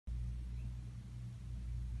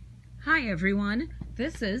Hi everyone,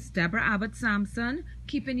 this is Deborah Abbott Sampson,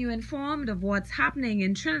 keeping you informed of what's happening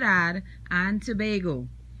in Trinidad and Tobago.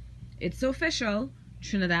 It's official,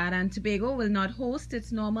 Trinidad and Tobago will not host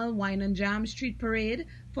its normal Wine and Jam Street Parade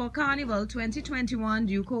for Carnival 2021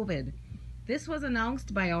 due COVID. This was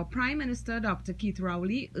announced by our Prime Minister Dr. Keith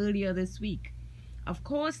Rowley earlier this week. Of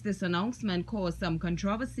course, this announcement caused some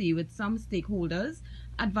controversy with some stakeholders,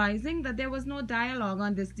 advising that there was no dialogue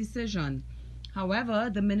on this decision. However,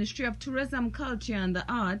 the Ministry of Tourism, Culture and the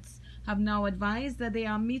Arts have now advised that they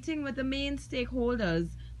are meeting with the main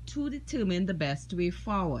stakeholders to determine the best way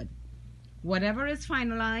forward. Whatever is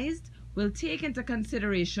finalized will take into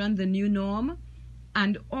consideration the new norm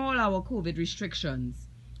and all our COVID restrictions.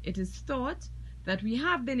 It is thought that we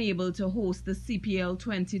have been able to host the CPL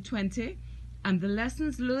 2020, and the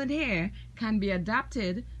lessons learned here can be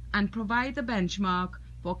adapted and provide the benchmark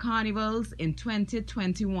for carnivals in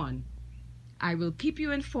 2021. I will keep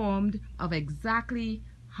you informed of exactly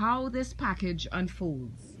how this package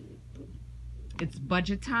unfolds. It's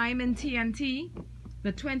budget time in TNT.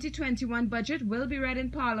 The 2021 budget will be read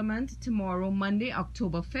in Parliament tomorrow, Monday,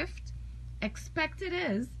 October 5th. Expected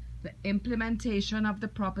is the implementation of the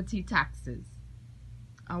property taxes.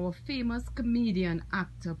 Our famous comedian,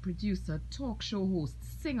 actor, producer, talk show host,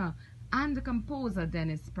 singer, and composer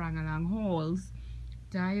Dennis Prangalang Halls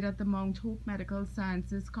died at the Mount Hope Medical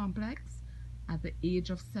Sciences Complex at the age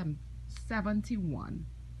of 71.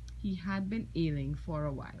 He had been ailing for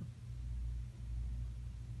a while.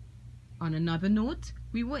 On another note,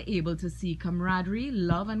 we were able to see camaraderie,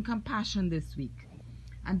 love and compassion this week.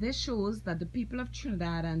 And this shows that the people of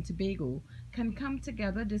Trinidad and Tobago can come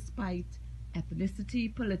together despite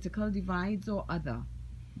ethnicity, political divides or other.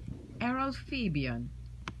 Errol Fabian,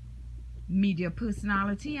 media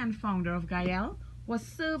personality and founder of Gael, was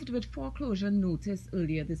served with foreclosure notice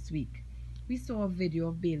earlier this week. We saw a video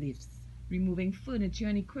of bailiffs removing furniture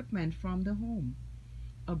and equipment from the home.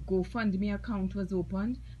 A GoFundMe account was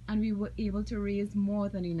opened and we were able to raise more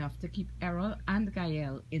than enough to keep Errol and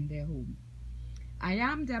Gael in their home. I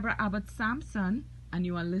am Deborah Abbott Sampson and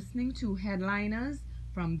you are listening to Headliners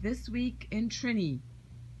from This Week in Trini.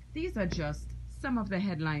 These are just some of the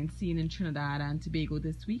headlines seen in Trinidad and Tobago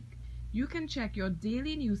this week. You can check your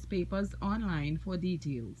daily newspapers online for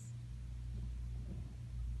details.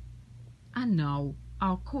 And now,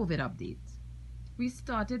 our COVID update. We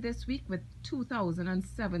started this week with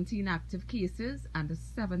 2,017 active cases and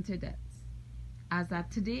 70 deaths. As at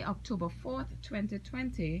today, October 4th,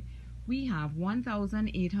 2020, we have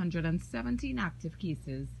 1,817 active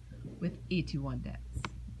cases with 81 deaths.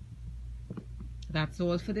 That's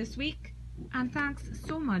all for this week, and thanks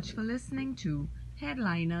so much for listening to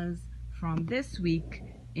Headliners from This Week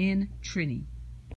in Trini.